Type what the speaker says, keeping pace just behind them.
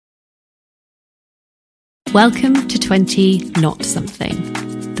Welcome to 20 Not Something,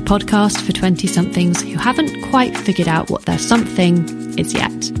 the podcast for 20-somethings who haven't quite figured out what their something is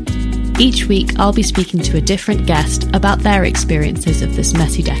yet. Each week, I'll be speaking to a different guest about their experiences of this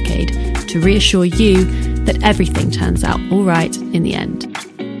messy decade to reassure you that everything turns out all right in the end.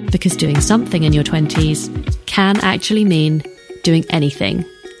 Because doing something in your 20s can actually mean doing anything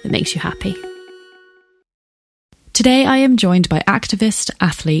that makes you happy. Today I am joined by activist,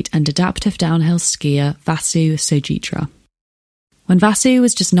 athlete and adaptive downhill skier Vasu Sojitra. When Vasu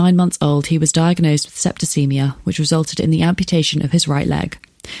was just 9 months old, he was diagnosed with septicemia, which resulted in the amputation of his right leg.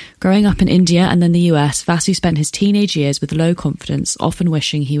 Growing up in India and then the US, Vasu spent his teenage years with low confidence, often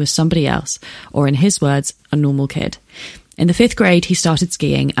wishing he was somebody else, or in his words, a normal kid. In the 5th grade, he started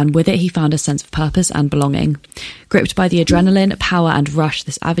skiing, and with it he found a sense of purpose and belonging. Gripped by the adrenaline, power and rush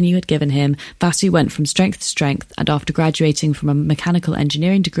this avenue had given him, Vasu went from strength to strength, and after graduating from a mechanical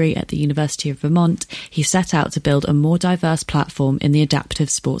engineering degree at the University of Vermont, he set out to build a more diverse platform in the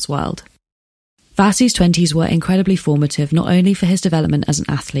adaptive sports world. Vasu's 20s were incredibly formative, not only for his development as an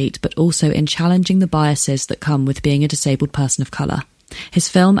athlete, but also in challenging the biases that come with being a disabled person of colour. His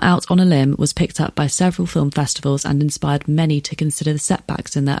film Out on a Limb was picked up by several film festivals and inspired many to consider the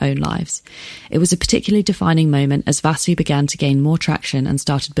setbacks in their own lives. It was a particularly defining moment as Vasu began to gain more traction and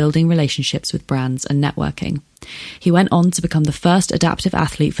started building relationships with brands and networking. He went on to become the first adaptive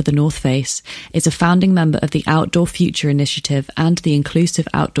athlete for the North Face, is a founding member of the Outdoor Future Initiative and the Inclusive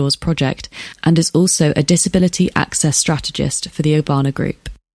Outdoors Project, and is also a disability access strategist for the Obana Group.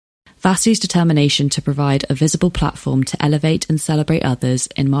 Vasu's determination to provide a visible platform to elevate and celebrate others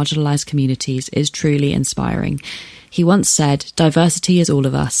in marginalised communities is truly inspiring. He once said, "Diversity is all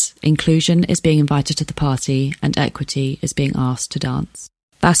of us, inclusion is being invited to the party, and equity is being asked to dance."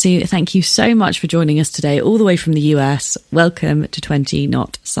 Vasu, thank you so much for joining us today, all the way from the US. Welcome to 20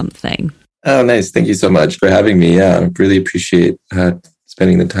 Not Something. Oh, nice. Thank you so much for having me. Yeah, I really appreciate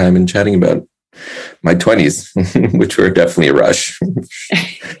spending the time and chatting about my 20s, which were definitely a rush.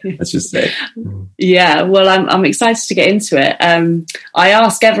 Let's just say. Yeah, well, I'm excited to get into it. I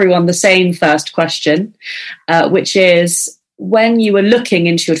ask everyone the same first question, which is, when you were looking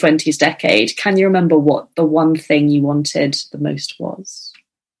into your 20s decade, can you remember what the one thing you wanted the most was?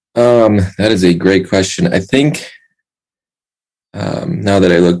 That is a great question. I think now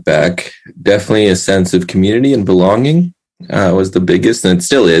that I look back, definitely a sense of community and belonging was the biggest, and it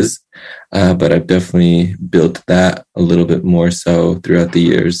still is. But I've definitely built that a little bit more so throughout the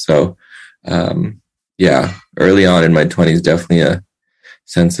years. So, early on in my 20s, definitely a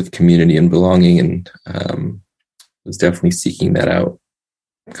sense of community and belonging, and was definitely seeking that out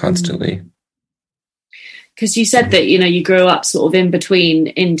constantly. Because you said that, you grew up sort of in between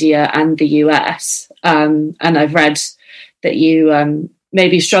India and the US, and I've read that you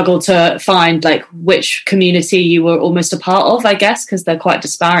maybe struggle to find like which community you were almost a part of, I guess, because they're quite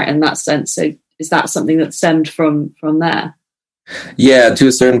disparate in that sense. So is that something that stemmed from there? Yeah, to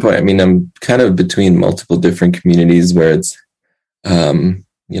a certain point. I mean, I'm kind of between multiple different communities where it's, the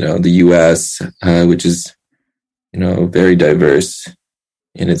US, which is, very diverse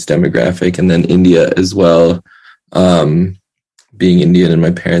in its demographic, and then India as well, being Indian and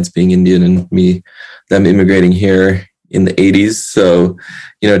my parents being Indian and them immigrating here in the 80s. So,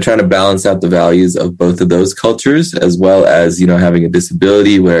 trying to balance out the values of both of those cultures, as well as, having a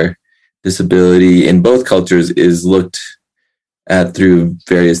disability where disability in both cultures is looked at through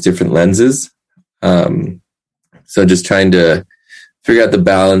various different lenses. So just trying to figure out the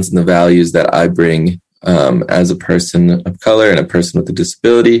balance and the values that I bring as a person of color and a person with a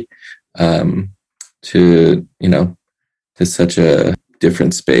disability to such a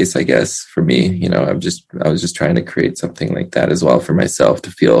different space, I guess, for me. I was just trying to create something like that as well for myself, to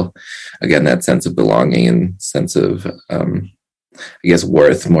feel, again, that sense of belonging and sense of,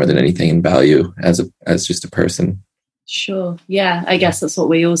 worth more than anything, and value as just a person. Sure. Yeah. I guess that's what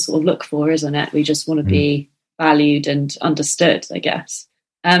we all sort of look for, isn't it? We just want to be valued and understood, I guess.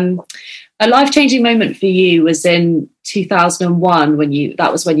 A life-changing moment for you was in 2001 when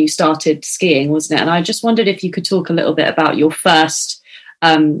you started skiing, wasn't it? And I just wondered if you could talk a little bit about your first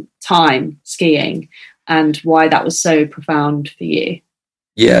time skiing and why that was so profound for you.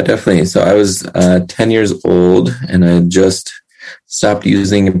 Yeah, definitely. So I was 10 years old, and I had just stopped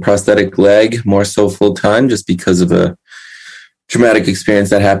using a prosthetic leg more so full time, just because of a traumatic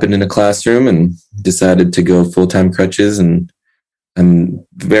experience that happened in a classroom, and decided to go full-time crutches. And I'm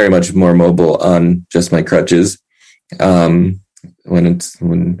very much more mobile on just my crutches when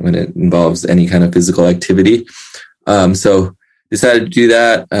it involves any kind of physical activity. So decided to do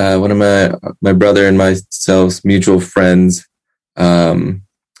that. One of my brother and myself, mutual friends,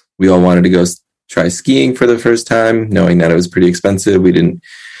 we all wanted to go try skiing for the first time, knowing that it was pretty expensive. We didn't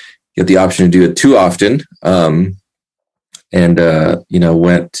get the option to do it too often.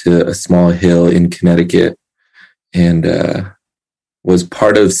 Went to a small hill in Connecticut and was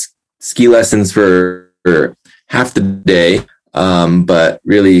part of ski lessons for half the day. But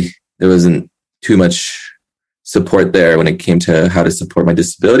really there wasn't too much support there when it came to how to support my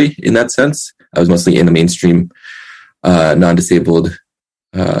disability in that sense. I was mostly in the mainstream non-disabled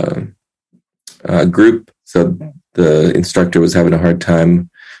group. So the instructor was having a hard time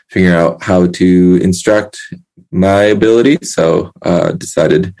figuring out how to instruct my ability. So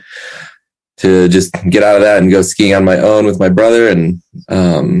decided to just get out of that and go skiing on my own with my brother. And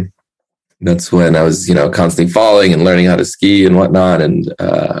that's when I was, constantly falling and learning how to ski and whatnot. And,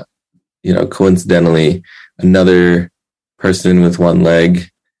 coincidentally, another person with one leg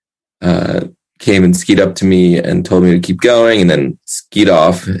came and skied up to me and told me to keep going and then skied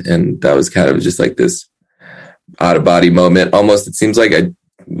off. And that was kind of just like this out of body moment. Almost, it seems like I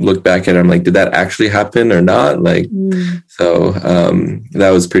look back at it, I'm like, did that actually happen or not? So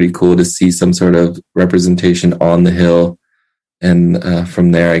that was pretty cool to see some sort of representation on the hill. And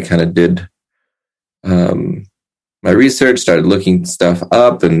from there, I kind of did my research, started looking stuff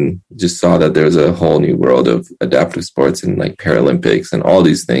up, and just saw that there was a whole new world of adaptive sports and like Paralympics and all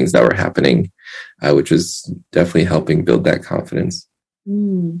these things that were happening, which was definitely helping build that confidence.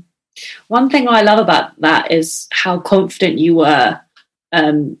 One thing I love about that is how confident you were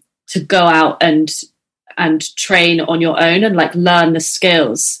to go out and train on your own and like learn the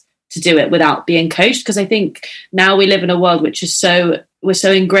skills to do it without being coached. Because I think now we live in a world which is we're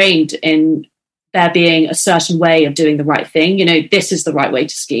so ingrained in there being a certain way of doing the right thing. This is the right way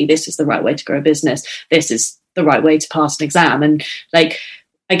to ski. This is the right way to grow a business. This is the right way to pass an exam. And like,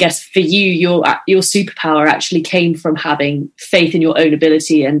 I guess for you, your superpower actually came from having faith in your own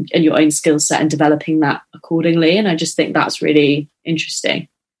ability and your own skill set and developing that accordingly. And I just think that's really interesting.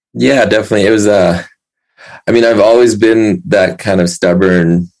 Yeah, definitely. It was, I've always been that kind of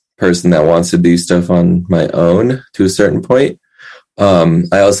stubborn person that wants to do stuff on my own to a certain point.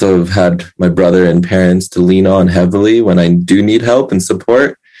 I also have had my brother and parents to lean on heavily when I do need help and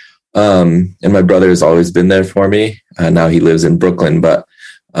support. And my brother has always been there for me. Now he lives in Brooklyn, but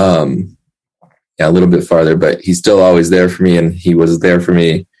a little bit farther, but he's still always there for me. And he was there for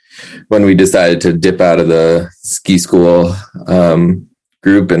me when we decided to dip out of the ski school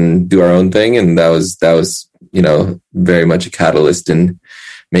group and do our own thing. And that was very much a catalyst in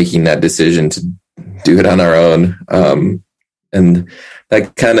making that decision to do it on our own. And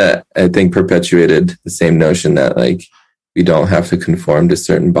that kind of, I think, perpetuated the same notion that like we don't have to conform to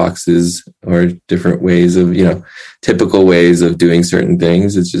certain boxes or different ways of, typical ways of doing certain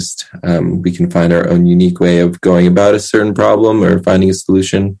things. It's just we can find our own unique way of going about a certain problem or finding a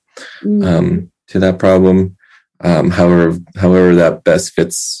solution to that problem, however that best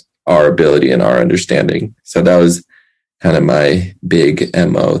fits our ability and our understanding. So that was kind of my big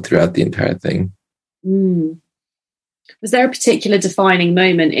MO throughout the entire thing. Was there a particular defining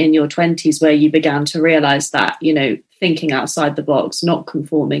moment in your 20s where you began to realize that, thinking outside the box, not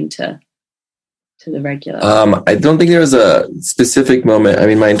conforming to the regular? I don't think there was a specific moment.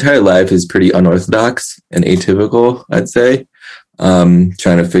 My entire life is pretty unorthodox and atypical, I'd say. Trying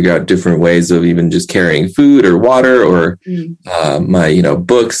to figure out different ways of even just carrying food or water or my,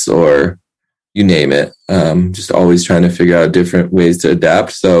 books or you name it. Just always trying to figure out different ways to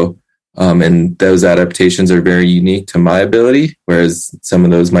adapt. So, and those adaptations are very unique to my ability, whereas some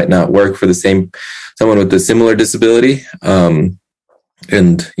of those might not work for someone with a similar disability. So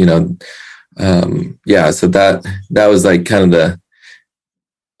that was like kind of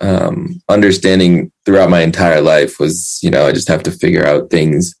the understanding throughout my entire life was, I just have to figure out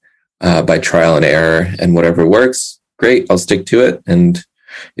things by trial and error, and whatever works, great, I'll stick to it. And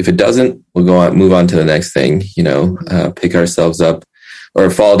if it doesn't, we'll move on to the next thing, pick ourselves up, or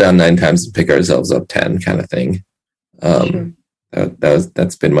fall down 9 times and pick ourselves up 10 kind of thing. Sure.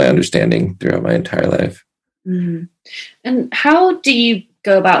 That's been my understanding throughout my entire life. Mm. And how do you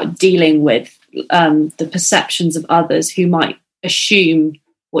go about dealing with the perceptions of others who might assume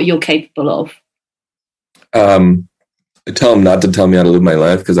what you're capable of? I tell them not to tell me how to live my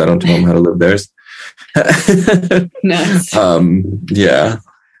life because I don't tell them how to live theirs. Nice. Yeah,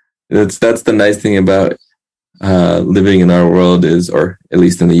 that's the nice thing about living in our world is, or at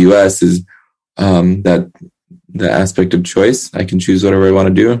least in the US, is that the aspect of choice. I can choose whatever I want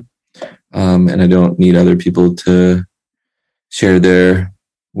to do, and I don't need other people to share their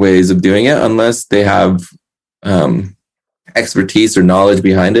ways of doing it unless they have expertise or knowledge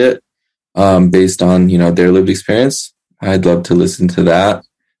behind it, based on their lived experience. I'd love to listen to that,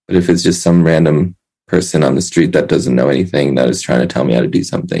 But if it's just some random person on the street that doesn't know anything that is trying to tell me how to do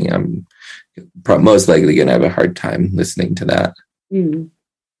something, I'm most likely going to have a hard time listening to that.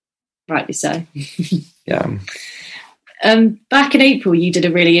 Rightly so. Yeah. Back in April, you did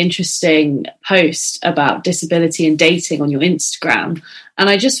a really interesting post about disability and dating on your Instagram. And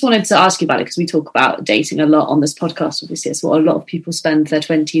I just wanted to ask you about it because we talk about dating a lot on this podcast. Obviously, it's what a lot of people spend their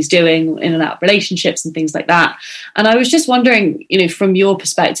 20s doing, in and out of relationships and things like that. And I was just wondering, from your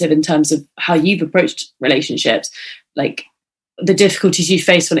perspective in terms of how you've approached relationships, like the difficulties you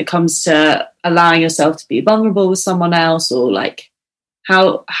face when it comes to allowing yourself to be vulnerable with someone else, or like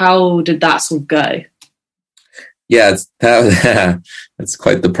how did that sort of go? Yeah, that's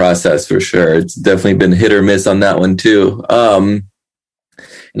quite the process for sure. It's definitely been hit or miss on that one too.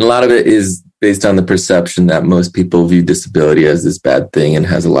 And a lot of it is based on the perception that most people view disability as this bad thing and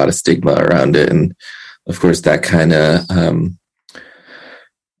has a lot of stigma around it. And of course, that kind of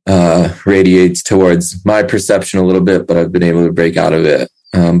radiates towards my perception a little bit, but I've been able to break out of it.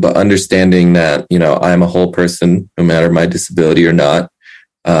 But understanding that, I'm a whole person, no matter my disability or not,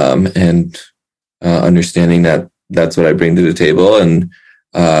 and understanding that that's what I bring to the table, and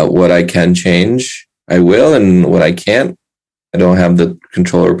what I can change, I will, and what I can't, I don't have the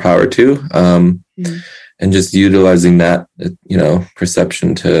control or power to. And just utilizing that,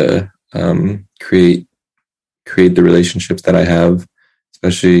 perception to create the relationships that I have,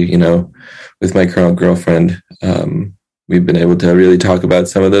 especially, with my current girlfriend. We've been able to really talk about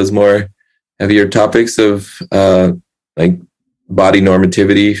some of those more heavier topics of like body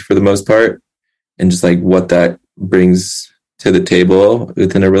normativity for the most part, and just like what that brings to the table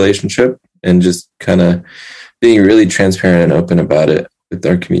within a relationship, and just kind of being really transparent and open about it with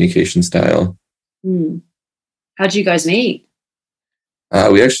our communication style. How'd you guys meet?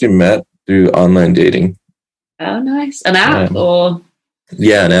 We actually met through online dating. Oh, nice. An app or?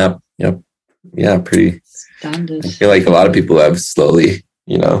 Yeah, an app. Yep. Yeah, pretty standard. I feel like a lot of people have slowly,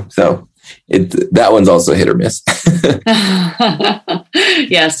 so that one's also hit or miss.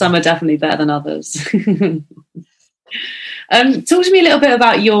 Yeah, some are definitely better than others. Talk to me a little bit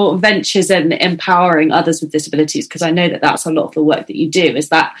about your ventures in empowering others with disabilities, because I know that that's a lot of the work that you do. Is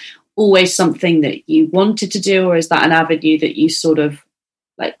that always something that you wanted to do, or is that an avenue that you sort of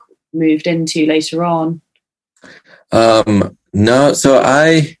like moved into later on? No, so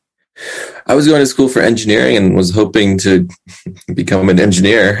I was going to school for engineering and was hoping to become an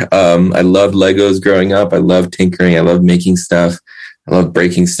engineer. I loved Legos growing up. I loved tinkering. I loved making stuff. I loved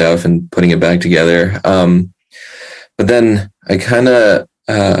breaking stuff and putting it back together. But then I kind of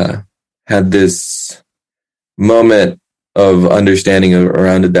had this moment of understanding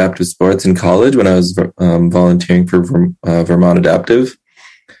around adaptive sports in college when I was volunteering for Vermont Adaptive.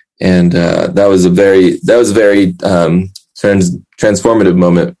 And that was a very transformative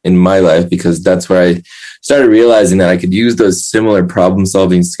moment in my life, because that's where I started realizing that I could use those similar problem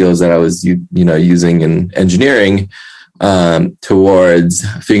solving skills that I was using in engineering towards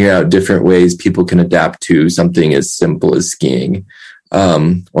figuring out different ways people can adapt to something as simple as skiing,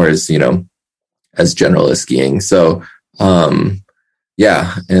 or as general as skiing. So and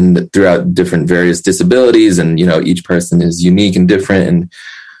throughout different various disabilities, and each person is unique and different and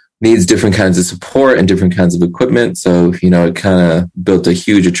needs different kinds of support and different kinds of equipment. So, it kind of built a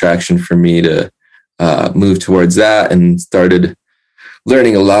huge attraction for me to move towards that, and started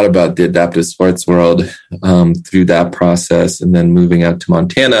learning a lot about the adaptive sports world through that process. And then moving out to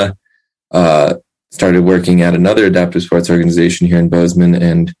Montana, started working at another adaptive sports organization here in Bozeman.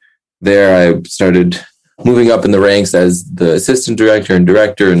 And there I started moving up in the ranks as the assistant director and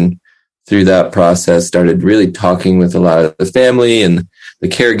director. And through that process, started really talking with a lot of the family and the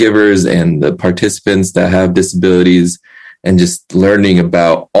caregivers and the participants that have disabilities, and just learning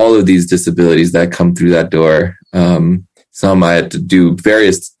about all of these disabilities that come through that door. Some I had to do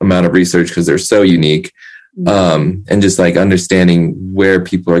various amount of research because they're so unique, and just like understanding where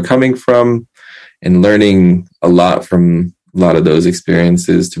people are coming from and learning a lot from a lot of those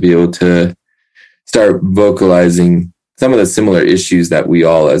experiences to be able to start vocalizing some of the similar issues that we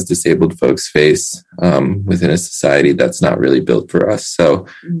all as disabled folks face within a society that's not really built for us. So,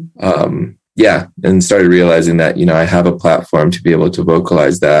 and started realizing that, I have a platform to be able to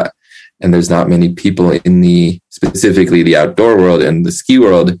vocalize that. And there's not many people in specifically the outdoor world and the ski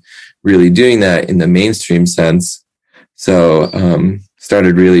world really doing that in the mainstream sense. So,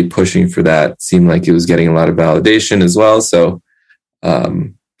 started really pushing for that. Seemed like it was getting a lot of validation as well. So,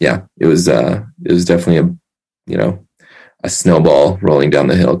 it was definitely a snowball rolling down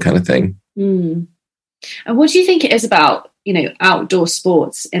the hill kind of thing. And what do you think it is about outdoor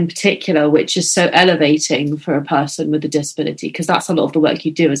sports in particular, which is so elevating for a person with a disability? Because that's a lot of the work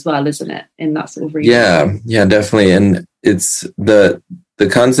you do as well, isn't it? In that sort of region. Yeah, definitely. And it's the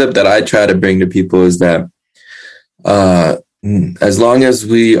concept that I try to bring to people is that as long as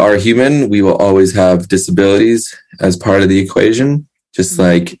we are human, we will always have disabilities as part of the equation. Just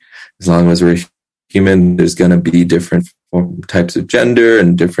like as long as we're human, there's going to be different types of gender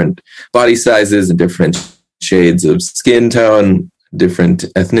and different body sizes and different shades of skin tone, different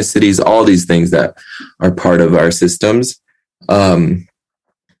ethnicities, all these things that are part of our systems. And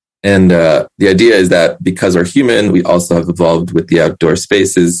the idea is that because we're human, we also have evolved with the outdoor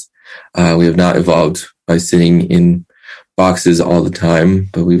spaces. We have not evolved by sitting in boxes all the time,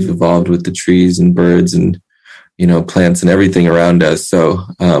 but we've evolved with the trees and birds and, plants and everything around us. So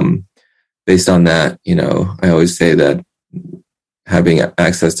based on that, I always say that having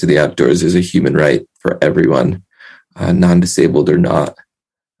access to the outdoors is a human right for everyone, non-disabled or not.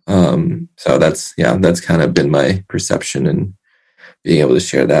 So that's kind of been my perception and being able to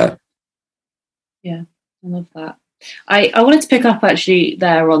share that. Yeah, I love that. I wanted to pick up actually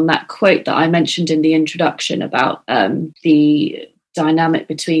there on that quote that I mentioned in the introduction about the dynamic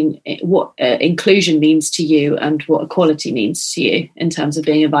between what inclusion means to you and what equality means to you in terms of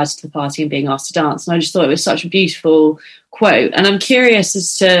being invited to the party and being asked to dance. And I just thought it was such a beautiful quote. And I'm curious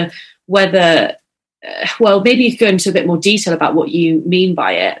as to whether, maybe you could go into a bit more detail about what you mean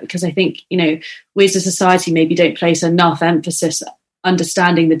by it, because I think, we as a society maybe don't place enough emphasis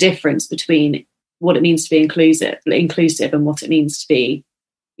understanding the difference between what it means to be inclusive and what it means to be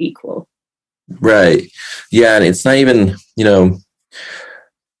equal. Right. Yeah. And it's not even,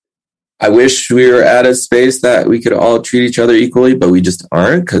 I wish we were at a space that we could all treat each other equally, but we just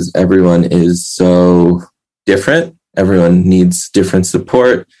aren't, because everyone is so different. Everyone needs different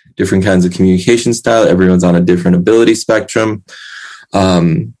support, different kinds of communication style. Everyone's on a different ability spectrum.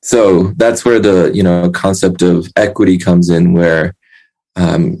 So that's where the, concept of equity comes in, where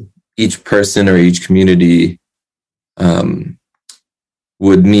each person or each community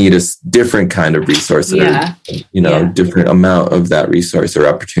would need a different kind of resource, or different amount of that resource or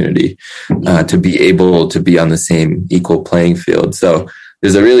opportunity to be able to be on the same equal playing field. So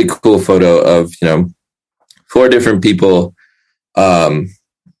there's a really cool photo of 4 different people.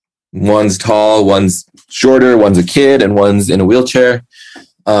 One's tall, one's shorter, one's a kid, and one's in a wheelchair.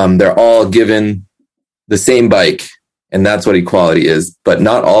 They're all given the same bike. And that's what equality is. But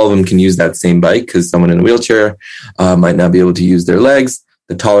not all of them can use that same bike, because someone in a wheelchair might not be able to use their legs.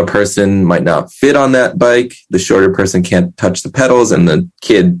 The taller person might not fit on that bike. The shorter person can't touch the pedals, and the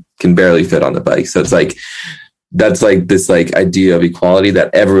kid can barely fit on the bike. So it's like, that's like this idea of equality,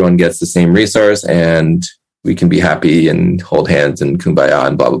 that everyone gets the same resource and we can be happy and hold hands and kumbaya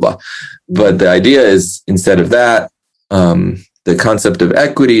and blah, blah, blah. But the idea is, instead of that, the concept of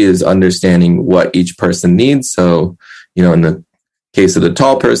equity is understanding what each person needs. So, in the case of the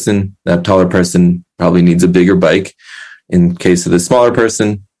tall person, that taller person probably needs a bigger bike. In case of the smaller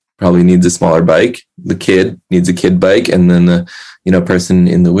person, probably needs a smaller bike. The kid needs a kid bike. And then the, person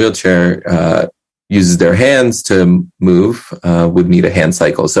in the wheelchair uses their hands to move, would need a hand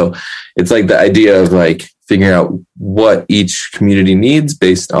cycle. So it's like the idea of figuring out what each community needs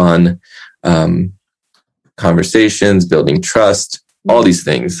based on conversations, building trust, all these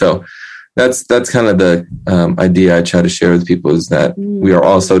things. So that's kind of the idea I try to share with people, is that we are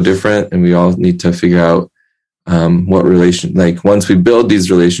all so different, and we all need to figure out once we build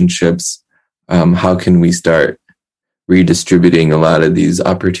these relationships, how can we start redistributing a lot of these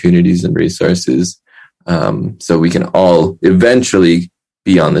opportunities and resources, so we can all eventually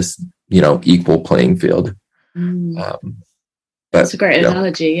be on this, equal playing field. That's a great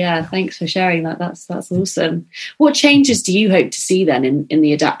analogy. Yeah, thanks for sharing that. That's awesome. What changes do you hope to see then in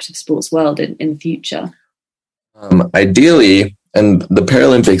the adaptive sports world in the future? Ideally, and the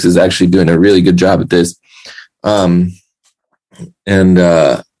Paralympics is actually doing a really good job at this. Olympics,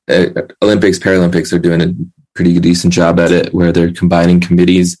 Paralympics are doing a pretty decent job at it, where they're combining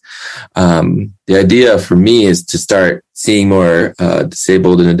committees. The idea for me is to start seeing more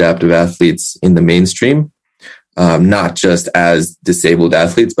disabled and adaptive athletes in the mainstream, not just as disabled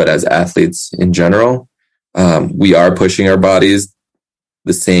athletes, but as athletes in general. We are pushing our bodies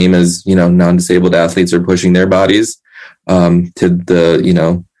the same as, non-disabled athletes are pushing their bodies to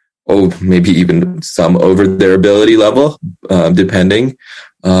the, maybe even some over their ability level, depending.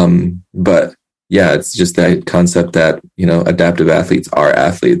 But yeah, it's just that concept that, adaptive athletes are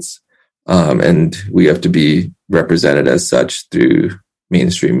athletes, and we have to be represented as such through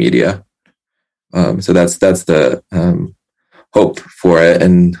mainstream media. So that's the hope for it.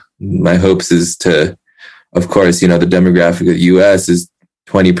 And my hopes is to of course, the demographic of the US is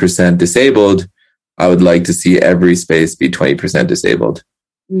 20% disabled. I would like to see every space be 20% disabled.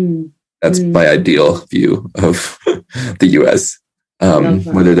 That's my ideal view of the US.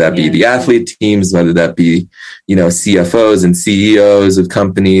 Whether that be the athlete teams, whether that be, CFOs and CEOs of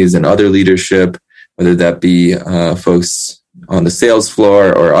companies and other leadership, whether that be folks on the sales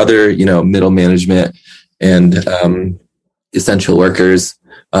floor or other, middle management and essential workers.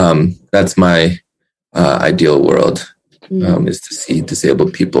 That's my ideal world, is to see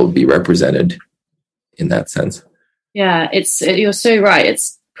disabled people be represented in that sense. Yeah, you're so right.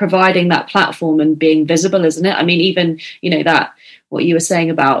 It's providing that platform and being visible, isn't it? I mean, even, that what you were saying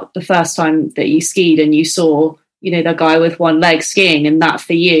about the first time that you skied and you saw, the guy with one leg skiing, and that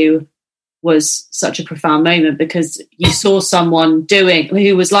for you was such a profound moment because you saw someone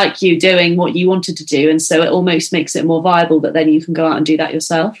who was like you doing what you wanted to do. And so it almost makes it more viable that then you can go out and do that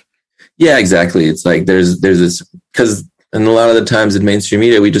yourself. Yeah, exactly. It's like there's this, because and a lot of the times in mainstream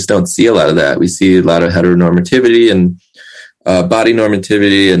media, we just don't see a lot of that. We see a lot of heteronormativity and body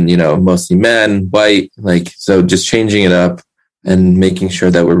normativity and, mostly men, white, so just changing it up and making sure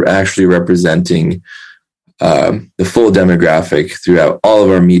that we're actually representing the full demographic throughout all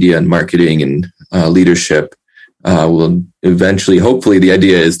of our media and marketing and leadership will eventually, hopefully the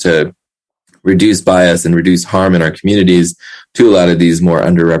idea is to reduce bias and reduce harm in our communities to a lot of these more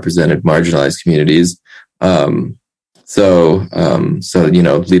underrepresented, marginalized communities. So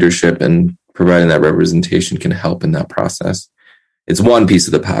leadership and providing that representation can help in that process. It's one piece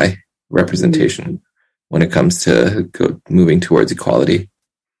of the pie, representation, when it comes to moving towards equality.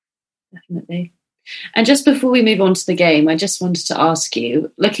 Definitely. And just before we move on to the game, I just wanted to ask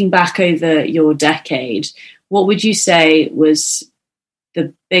you, looking back over your decade, what would you say was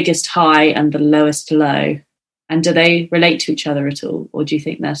the biggest high and the lowest low? And do they relate to each other at all? Or do you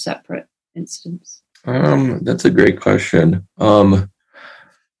think they're separate incidents? That's a great question. Trying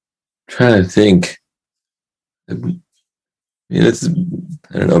to think. It's,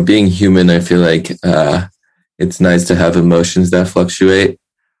 I don't know, being human, I feel like it's nice to have emotions that fluctuate.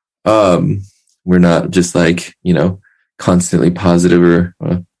 We're not just constantly positive,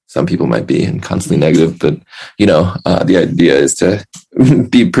 or some people might be, and constantly negative, but the idea is to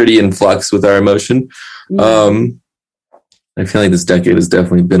be pretty in flux with our emotion. I feel like this decade has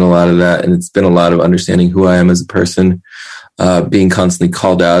definitely been a lot of that, and it's been a lot of understanding who I am as a person, being constantly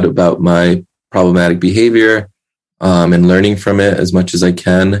called out about my problematic behavior, and learning from it as much as I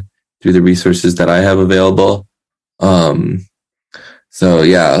can through the resources that I have available. So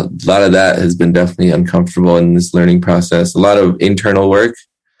yeah, a lot of that has been definitely uncomfortable in this learning process. A lot of internal work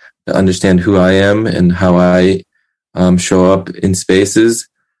to understand who I am and how I show up in spaces.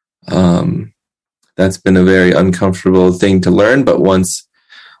 That's been a very uncomfortable thing to learn. But once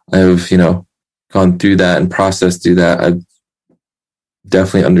I've, gone through that and processed through that, I've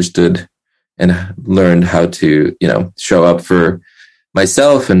definitely understood and learned how to, show up for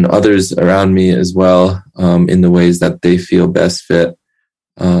myself and others around me as well, in the ways that they feel best fit.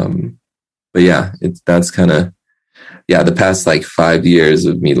 But yeah, that's kind of, the past 5 years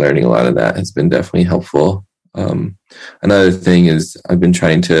of me learning a lot of that has been definitely helpful. Another thing is I've been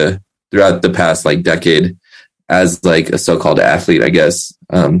trying to, throughout the past decade, as a so-called athlete, I guess,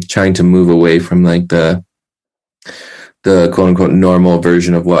 trying to move away from the quote unquote normal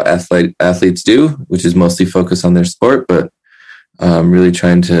version of what athletes do, which is mostly focus on their sport, but really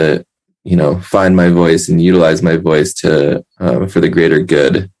trying to, find my voice and utilize my voice to, for the greater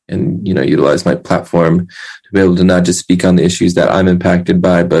good, and, utilize my platform to be able to not just speak on the issues that I'm impacted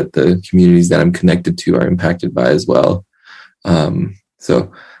by, but the communities that I'm connected to are impacted by as well.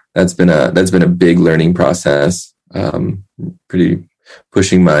 So that's been a big learning process, pretty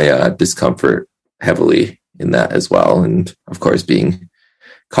pushing my discomfort heavily in that as well. And of course, being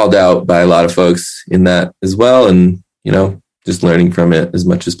called out by a lot of folks in that as well. And, just learning from it as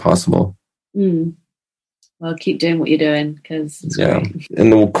much as possible. Well, keep doing what you're doing, because it's great.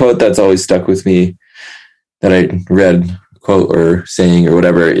 And the quote that's always stuck with me that I read, quote or saying or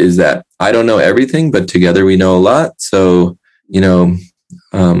whatever, is that I don't know everything, but together we know a lot. So,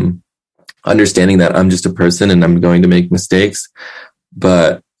 understanding that I'm just a person and I'm going to make mistakes,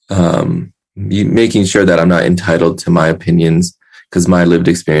 but making sure that I'm not entitled to my opinions, because my lived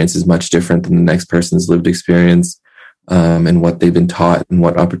experience is much different than the next person's lived experience, and what they've been taught and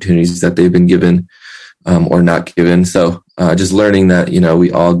what opportunities that they've been given, or not given. So just learning that,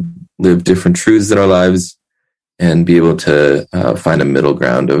 we all live different truths in our lives, and be able to find a middle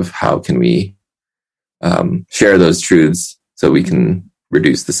ground of how can we share those truths so we can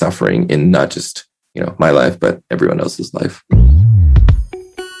reduce the suffering in not just, you know, my life, but everyone else's life.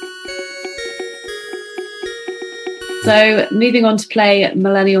 So moving on to play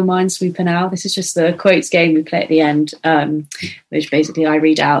Millennial Minesweeper now. This is just the quotes game we play at the end, which basically I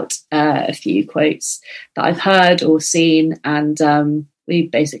read out a few quotes that I've heard or seen, and we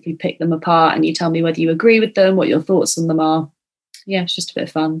basically pick them apart, and you tell me whether you agree with them, what your thoughts on them are. Yeah, it's just a bit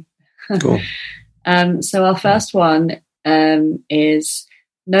of fun. Cool. So our first one is,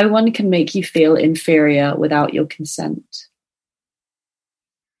 no one can make you feel inferior without your consent.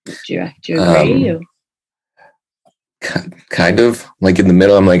 Do you agree? Kind of, like in the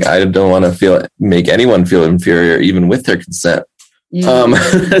middle. I'm like, I don't want to make anyone feel inferior, even with their consent.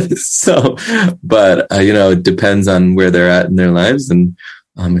 So, but it depends on where they're at in their lives, and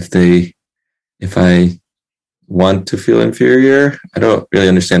if I want to feel inferior, I don't really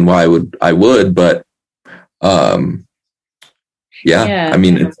understand why I would, but yeah. I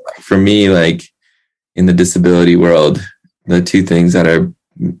mean, for me, like in the disability world, the two things that are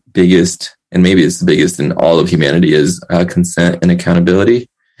biggest, and maybe it's the biggest in all of humanity, is consent and accountability.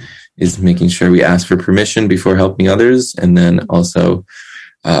 Is making sure we ask for permission before helping others, and then also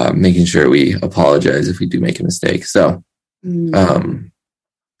making sure we apologize if we do make a mistake. So,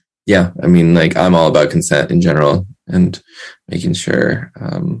 yeah, I mean, like, I'm all about consent in general and making sure,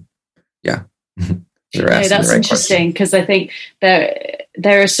 that's right, interesting, because I think there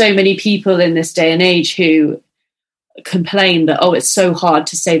are so many people in this day and age who complain that, it's so hard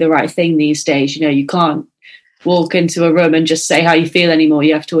to say the right thing these days. You can't walk into a room and just say how you feel anymore.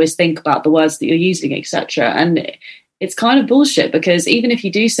 You have to always think about the words that you're using, etc. And it's kind of bullshit, because even if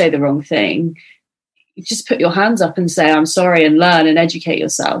you do say the wrong thing, you just put your hands up and say, I'm sorry, and learn and educate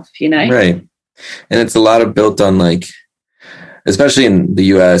yourself, Right. And it's a lot of built on, like, especially in the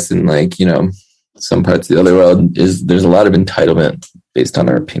US and, like, some parts of the other world, there's a lot of entitlement based on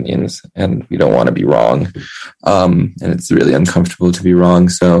our opinions, and we don't want to be wrong. And it's really uncomfortable to be wrong.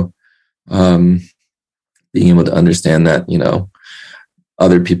 So, being able to understand that,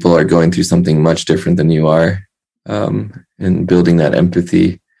 other people are going through something much different than you are, and building that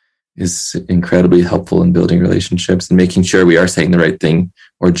empathy is incredibly helpful in building relationships and making sure we are saying the right thing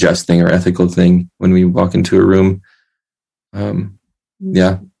or just thing or ethical thing when we walk into a room.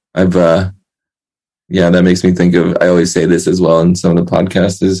 That makes me think of, I always say this as well in some of the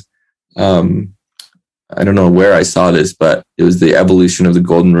podcasts, is, I don't know where I saw this, but it was the evolution of the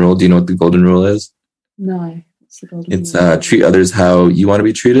golden rule. Do you know what the golden rule is? No. It's treat others how you want to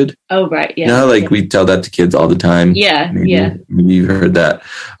be treated. Oh, right. Yeah. We tell that to kids all the time. Yeah. Maybe you've heard that.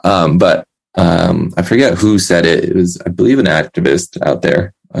 But I forget who said it. It was, I believe, an activist out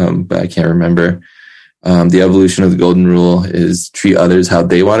there, but I can't remember. The evolution of the golden rule is treat others how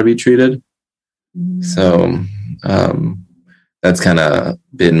they want to be treated. So that's kind of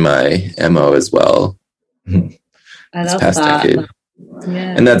been my MO as well. I love that. Decade.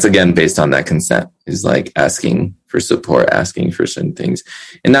 Yeah. And that's, again, based on that consent, is like asking for support, asking for certain things,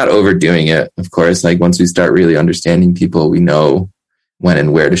 and not overdoing it. Of course, like, once we start really understanding people, we know when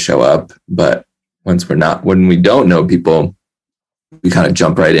and where to show up. But when we don't know people, we kind of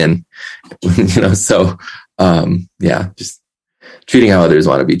jump right in, so, just treating how others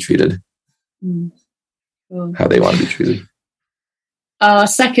want to be treated, cool. How they want to be treated. Our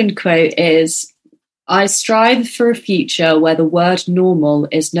second quote is, I strive for a future where the word normal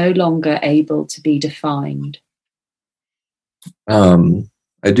is no longer able to be defined.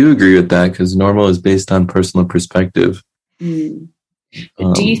 I do agree with that, because normal is based on personal perspective. Do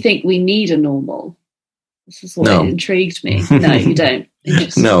you think we need a normal? This is what intrigued me. No, you don't.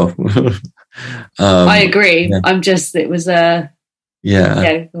 No. I agree. Yeah. It was a...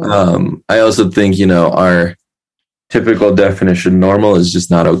 Yeah. I also think, our typical definition normal is just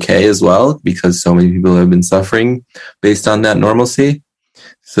not okay as well, because so many people have been suffering based on that normalcy.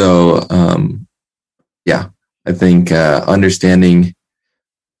 So, I think understanding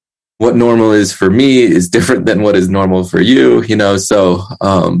what normal is for me is different than what is normal for you, so,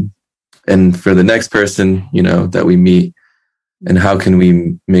 and for the next person, that we meet, and how can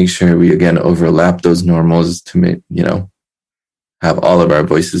we make sure we, again, overlap those normals to make, have all of our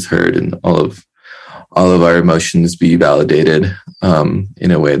voices heard and all of our emotions be validated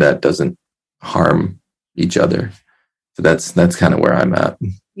in a way that doesn't harm each other. So that's kind of where I'm at.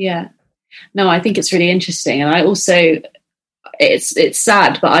 Yeah. No, I think it's really interesting. And I also, it's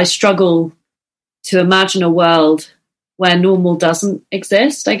sad, but I struggle to imagine a world where normal doesn't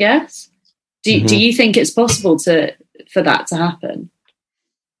exist, I guess. Do you think it's possible for that to happen?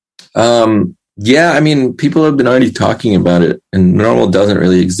 Yeah, I mean, people have been already talking about it, and normal doesn't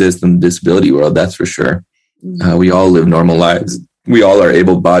really exist in the disability world, that's for sure. We all live normal lives. We all are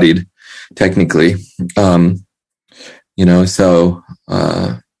able-bodied, technically. So,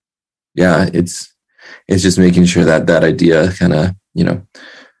 it's it's just making sure that that idea kind of,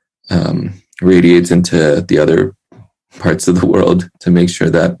 radiates into the other parts of the world to make sure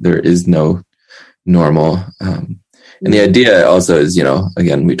that there is no normal. And the idea also is,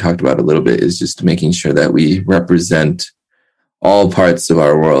 again, we talked about a little bit, is just making sure that we represent all parts of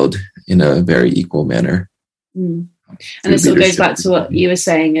our world in a very equal manner. And this sort of goes back to what you were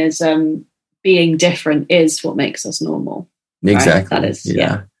saying, is being different is what makes us normal. Exactly. Right? That is,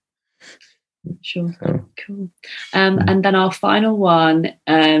 yeah. Sure. So, cool. And then our final one,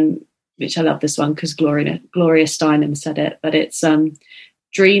 which I love this one because Gloria Steinem said it, but it's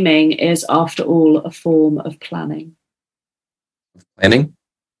dreaming is, after all, a form of planning. Planning?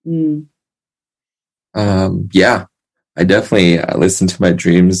 Yeah, I definitely listen to my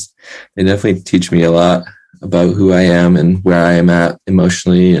dreams. They definitely teach me a lot about who I am and where I am at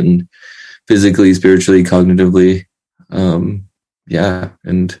emotionally and physically, spiritually, cognitively. And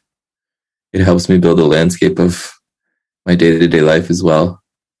it helps me build a landscape of my day-to-day life as well.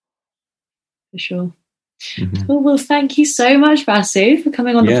 For sure. Well, thank you so much, Vasu, for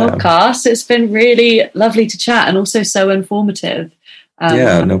coming on the podcast. It's been really lovely to chat and also so informative.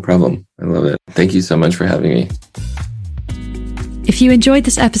 No problem. I love it. Thank you so much for having me. If you enjoyed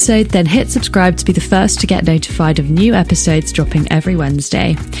this episode, then hit subscribe to be the first to get notified of new episodes dropping every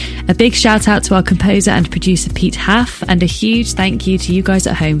Wednesday. A big shout out to our composer and producer Pete Haff, and a huge thank you to you guys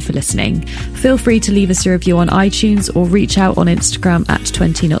at home for listening. Feel free to leave us a review on iTunes or reach out on Instagram at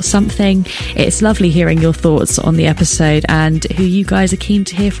 20notsomething. It's lovely hearing your thoughts on the episode and who you guys are keen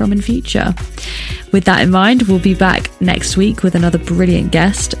to hear from in future. With that in mind, we'll be back next week with another brilliant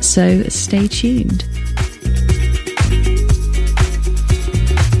guest, so stay tuned.